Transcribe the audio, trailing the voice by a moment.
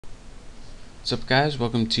What's up guys,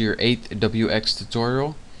 welcome to your 8th WX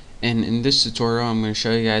tutorial, and in this tutorial I'm going to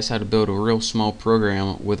show you guys how to build a real small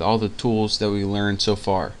program with all the tools that we learned so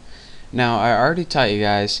far. Now I already taught you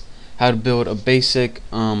guys how to build a basic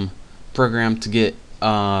program to get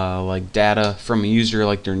like data from a user,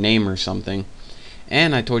 like their name or something,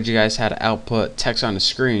 and I told you guys how to output text on the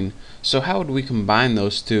screen. So how would we combine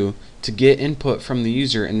those two to get input from the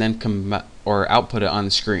user and then output it on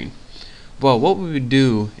the screen? Well, what we would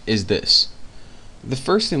do is this. The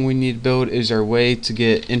first thing we need to build is our way to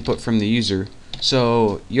get input from the user.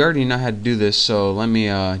 So you already know how to do this, so let me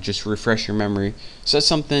just refresh your memory. Set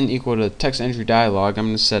something equal to text entry dialog. I'm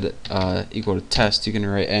going to set it equal to test. You can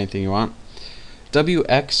write anything you want.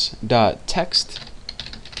 wx.text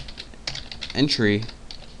entry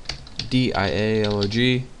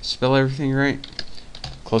dialog. Spell everything right?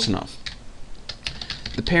 Close enough.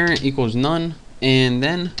 The parent equals none, and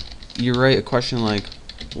then you write a question like,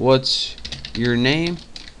 what's your name?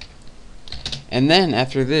 And then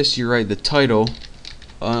after this you write the title.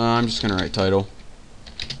 I'm just gonna write title,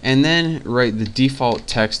 and then write the default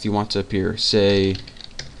text you want to appear. Say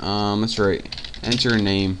let's write enter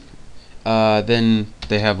name. Then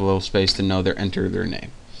they have a little space to know they're enter their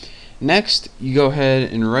name. Next you go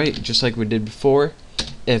ahead and write, just like we did before,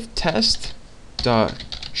 if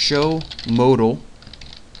test.showModal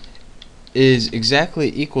is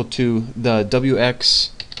exactly equal to the wx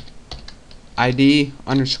ID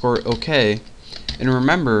underscore OK. And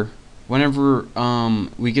remember, whenever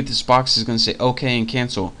we get this box, is going to say OK and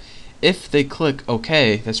cancel. If they click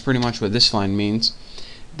OK, that's pretty much what this line means.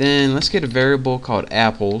 Then let's get a variable called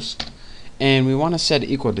apples, and we want to set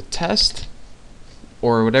it equal to test,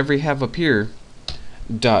 or whatever you have up here,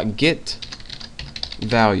 dot get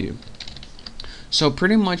value. So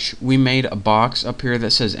pretty much we made a box up here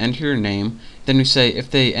that says enter your name. Then we say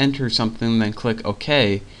if they enter something, then click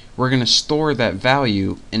OK. We're going to store that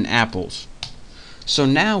value in apples. So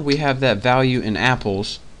now we have that value in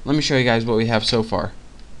apples. Let me show you guys what we have so far.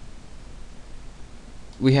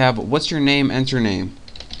 We have what's your name, enter name,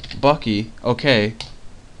 Bucky, okay,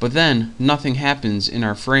 but then nothing happens in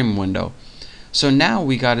our frame window. So now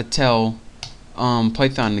we got to tell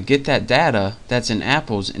Python to get that data that's in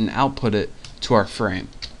apples and output it to our frame.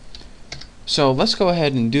 So let's go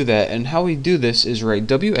ahead and do that, and how we do this is write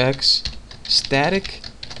wx static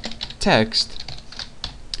text,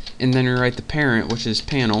 and then we write the parent, which is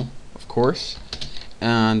panel, of course,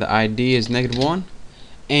 and the ID is -1.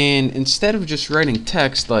 And instead of just writing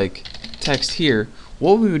text like text here,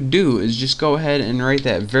 what we would do is just go ahead and write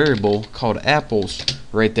that variable called apples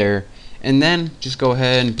right there, and then just go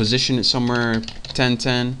ahead and position it somewhere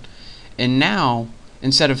 1010. And now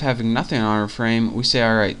instead of having nothing on our frame, we say,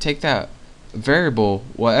 alright, take that variable,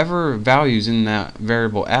 whatever values in that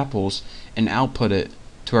variable apples, and output it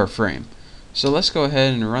to our frame. So let's go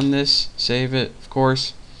ahead and run this, save it, of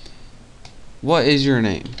course. What is your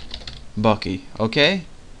name? Bucky, okay?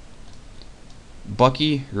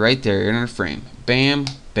 Bucky right there in our frame. Bam,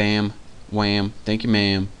 bam, wham, thank you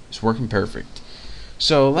ma'am. It's working perfect.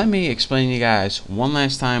 So let me explain to you guys one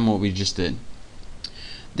last time what we just did.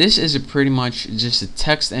 This is pretty much just a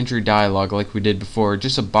text entry dialog like we did before,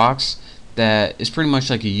 just a box that is pretty much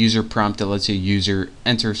like a user prompt that lets a user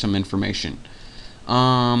enter some information.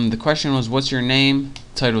 The question was what's your name,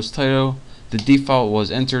 title's title, the default was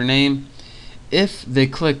enter name. If they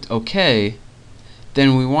clicked OK,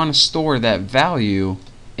 then we want to store that value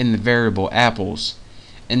in the variable apples.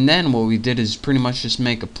 And then what we did is pretty much just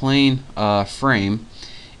make a plain frame,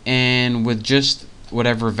 and with just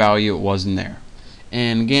whatever value it was in there.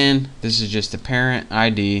 And again, this is just a parent,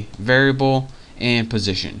 ID, variable, and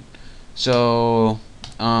position. So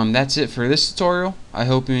that's it for this tutorial. I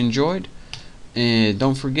hope you enjoyed, and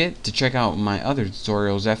don't forget to check out my other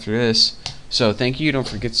tutorials after this. So thank you, don't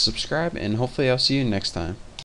forget to subscribe, and hopefully I'll see you next time.